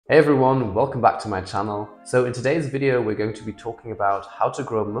Hey everyone, welcome back to my channel. So in today's video, we're going to be talking about how to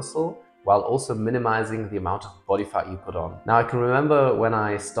grow muscle while also minimizing the amount of body fat you put on. Now I can remember when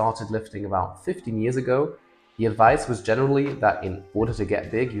I started lifting about 15 years ago, the advice was generally that in order to get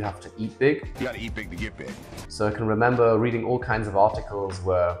big, you have to eat big. You gotta eat big to get big. So I can remember reading all kinds of articles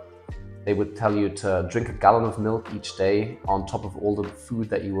where they would tell you to drink a gallon of milk each day on top of all the food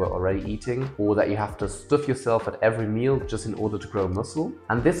that you were already eating, or that you have to stuff yourself at every meal just in order to grow muscle.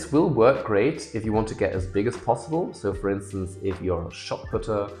 And this will work great if you want to get as big as possible. So for instance, if you're a shot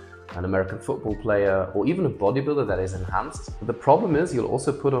putter, an American football player, or even a bodybuilder that is enhanced. But the problem is you'll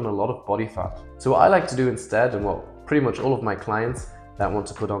also put on a lot of body fat. So what I like to do instead, and what pretty much all of my clients that want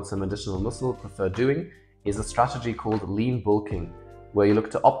to put on some additional muscle prefer doing, is a strategy called lean bulking, where you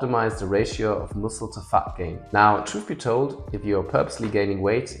look to optimize the ratio of muscle to fat gain. Now, truth be told, if you're purposely gaining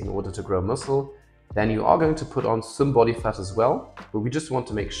weight in order to grow muscle, then you are going to put on some body fat as well, but we just want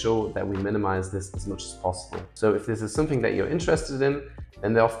to make sure that we minimize this as much as possible. So if this is something that you're interested in,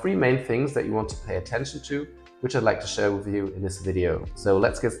 then there are three main things that you want to pay attention to, which I'd like to share with you in this video. So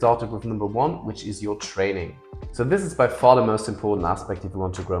let's get started with number one, which is your training. So this is by far the most important aspect if you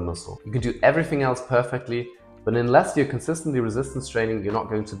want to grow muscle. You can do everything else perfectly, but unless you're consistently resistance training, you're not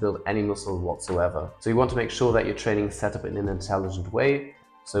going to build any muscle whatsoever. So you want to make sure that your training is set up in an intelligent way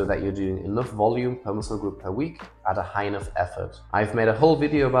so that you're doing enough volume per muscle group per week at a high enough effort. I've made a whole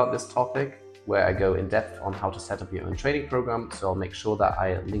video about this topic where I go in depth on how to set up your own training program, so I'll make sure that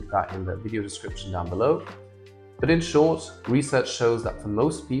I link that in the video description down below. But in short, research shows that for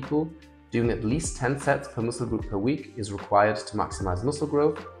most people, doing at least 10 sets per muscle group per week is required to maximize muscle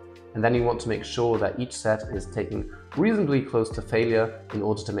growth. And then you want to make sure that each set is taken reasonably close to failure in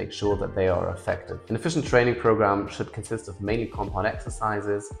order to make sure that they are effective. An efficient training program should consist of mainly compound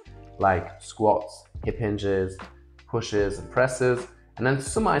exercises like squats, hip hinges, pushes and presses, and then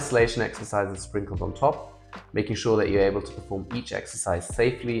some isolation exercises sprinkled on top, making sure that you're able to perform each exercise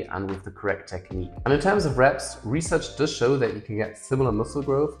safely and with the correct technique. And in terms of reps, research does show that you can get similar muscle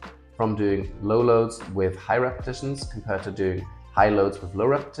growth from doing low loads with high repetitions compared to doing high loads with low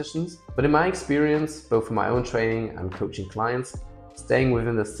repetitions. But in my experience, both for my own training and coaching clients, staying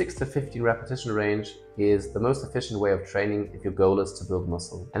within the 6 to 15 repetition range is the most efficient way of training if your goal is to build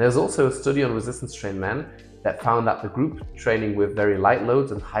muscle. And there's also a study on resistance trained men that found that the group training with very light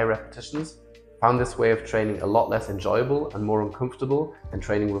loads and high repetitions found this way of training a lot less enjoyable and more uncomfortable than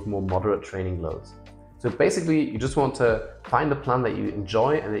training with more moderate training loads. So basically, you just want to find a plan that you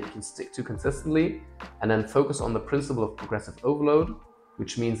enjoy and that you can stick to consistently, and then focus on the principle of progressive overload,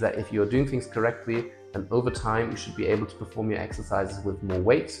 which means that if you're doing things correctly, then over time you should be able to perform your exercises with more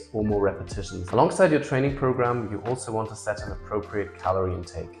weight or more repetitions. Alongside your training program, you also want to set an appropriate calorie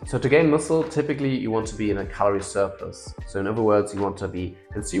intake. So to gain muscle, typically you want to be in a calorie surplus. So in other words, you want to be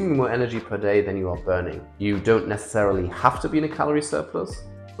consuming more energy per day than you are burning. You don't necessarily have to be in a calorie surplus,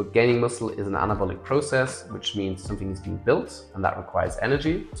 but gaining muscle is an anabolic process, which means something is being built and that requires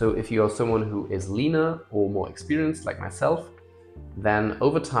energy. So if you are someone who is leaner or more experienced like myself, then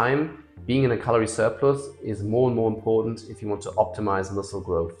over time, being in a calorie surplus is more and more important if you want to optimize muscle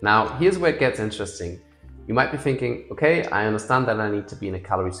growth. Now, here's where it gets interesting. You might be thinking, okay, I understand that I need to be in a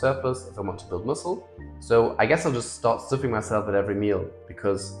calorie surplus if I want to build muscle. So I guess I'll just start stuffing myself at every meal,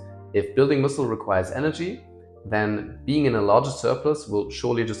 because if building muscle requires energy, then being in a larger surplus will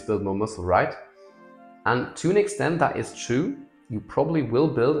surely just build more muscle, right? And to an extent that is true. You probably will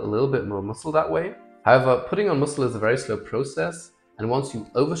build a little bit more muscle that way. However, putting on muscle is a very slow process, and once you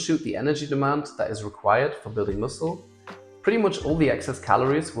overshoot the energy demand that is required for building muscle, pretty much all the excess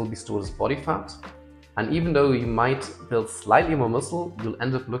calories will be stored as body fat. And even though you might build slightly more muscle, you'll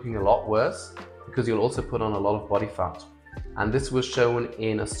end up looking a lot worse because you'll also put on a lot of body fat. And this was shown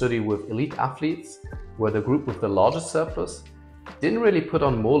in a study with elite athletes, where the group with the largest surplus didn't really put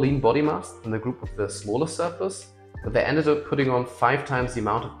on more lean body mass than the group with the smaller surplus, but they ended up putting on 5 times the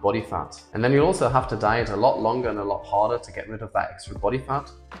amount of body fat. And then you'll also have to diet a lot longer and a lot harder to get rid of that extra body fat.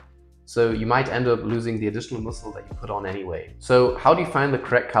 So you might end up losing the additional muscle that you put on anyway. So how do you find the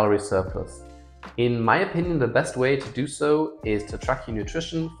correct calorie surplus? In my opinion, the best way to do so is to track your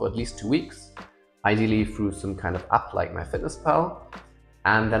nutrition for at least 2 weeks, ideally through some kind of app like MyFitnessPal,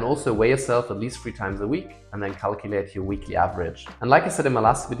 and then also weigh yourself at least 3 times a week and then calculate your weekly average. And like I said in my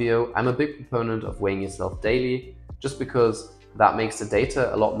last video, I'm a big proponent of weighing yourself daily, just because that makes the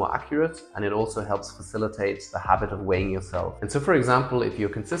data a lot more accurate, and it also helps facilitate the habit of weighing yourself. And so for example, if you're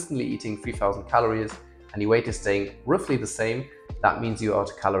consistently eating 3,000 calories and your weight is staying roughly the same, that means you are at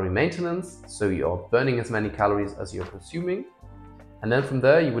calorie maintenance, so you're burning as many calories as you're consuming. And then from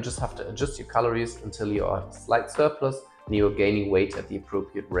there, you would just have to adjust your calories until you are at a slight surplus and you're gaining weight at the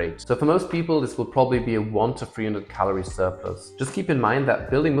appropriate rate. So for most people, this will probably be a 100 to 300 calorie surplus. Just keep in mind that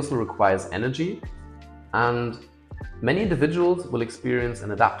building muscle requires energy, and many individuals will experience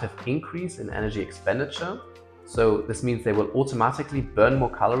an adaptive increase in energy expenditure. So this means they will automatically burn more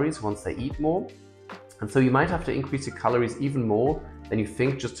calories once they eat more. And so you might have to increase your calories even more than you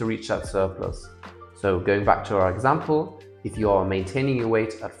think just to reach that surplus. So going back to our example, if you are maintaining your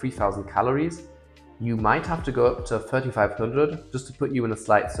weight at 3,000 calories, you might have to go up to 3,500 just to put you in a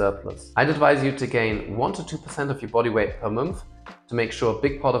slight surplus. I'd advise you to gain 1 to 2% of your body weight per month to make sure a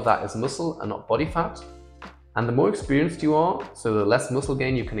big part of that is muscle and not body fat. And the more experienced you are, so the less muscle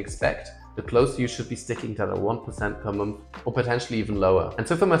gain you can expect, the closer you should be sticking to the 1% per month, or potentially even lower. And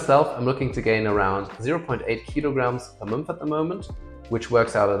so for myself, I'm looking to gain around 0.8 kilograms per month at the moment, which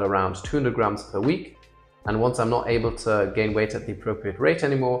works out at around 200 grams per week. And once I'm not able to gain weight at the appropriate rate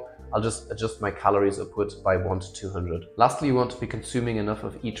anymore, I'll just adjust my calories upwards by 1 to 200. Lastly, you want to be consuming enough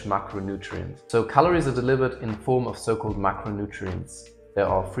of each macronutrient. So calories are delivered in form of so-called macronutrients. There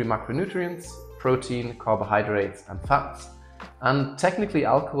are 3 macronutrients: protein, carbohydrates, and fats. And technically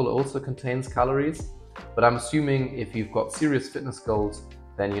alcohol also contains calories, but I'm assuming if you've got serious fitness goals,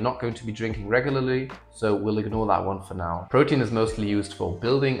 then you're not going to be drinking regularly, so we'll ignore that one for now. Protein is mostly used for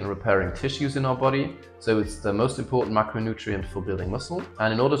building and repairing tissues in our body, so it's the most important macronutrient for building muscle.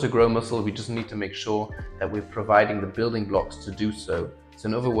 And in order to grow muscle, we just need to make sure that we're providing the building blocks to do so. So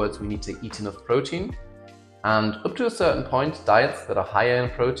in other words, we need to eat enough protein. And up to a certain point, diets that are higher in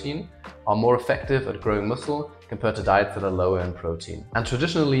protein are more effective at growing muscle compared to diets that are lower in protein. And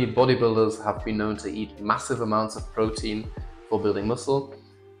traditionally, bodybuilders have been known to eat massive amounts of protein for building muscle.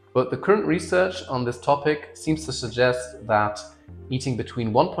 But the current research on this topic seems to suggest that eating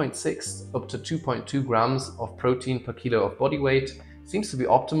between 1.6 up to 2.2 grams of protein per kilo of body weight seems to be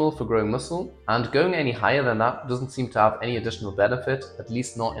optimal for growing muscle, and going any higher than that doesn't seem to have any additional benefit, at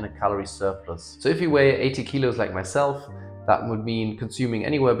least not in a calorie surplus. So if you weigh 80 kilos like myself, that would mean consuming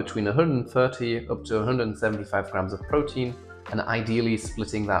anywhere between 130 up to 175 grams of protein, and ideally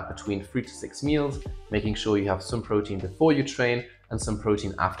splitting that between 3 to 6 meals, making sure you have some protein before you train and some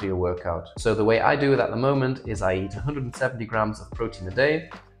protein after your workout. So the way I do it at the moment is I eat 170 grams of protein a day.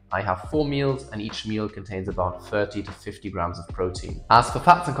 I have 4 meals, and each meal contains about 30 to 50 grams of protein. As for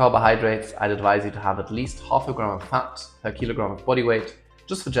fats and carbohydrates, I'd advise you to have at least half a gram of fat per kilogram of body weight,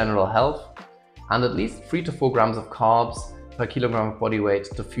 just for general health, and at least 3 to 4 grams of carbs per kilogram of body weight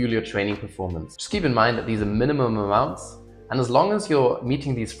to fuel your training performance. Just keep in mind that these are minimum amounts, and as long as you're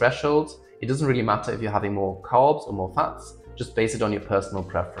meeting these thresholds, it doesn't really matter if you're having more carbs or more fats. Just base it on your personal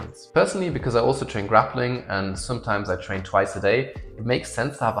preference. Personally, because I also train grappling and sometimes I train twice a day, it makes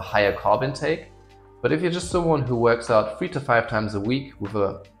sense to have a higher carb intake. But if you're just someone who works out 3 to 5 times a week with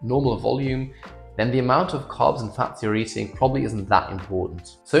a normal volume, then the amount of carbs and fats you're eating probably isn't that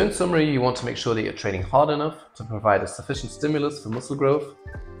important. So in summary, you want to make sure that you're training hard enough to provide a sufficient stimulus for muscle growth,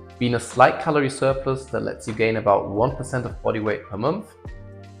 be in a slight calorie surplus that lets you gain about 1% of body weight per month,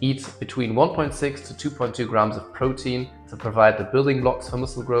 eat between 1.6 to 2.2 grams of protein to provide the building blocks for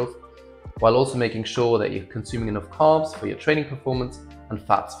muscle growth, while also making sure that you're consuming enough carbs for your training performance and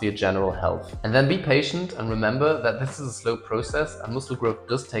fats for your general health. And then be patient and remember that this is a slow process and muscle growth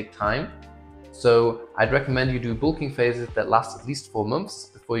does take time. So I'd recommend you do bulking phases that last at least 4 months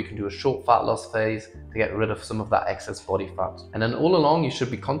before you can do a short fat loss phase to get rid of some of that excess body fat. And then all along, you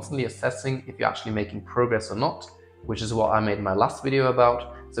should be constantly assessing if you're actually making progress or not, which is what I made my last video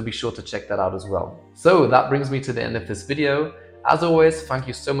about, so be sure to check that out as well. So that brings me to the end of this video. As always, thank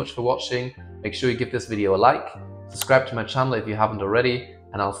you so much for watching. Make sure you give this video a like, subscribe to my channel if you haven't already,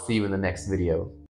 and I'll see you in the next video.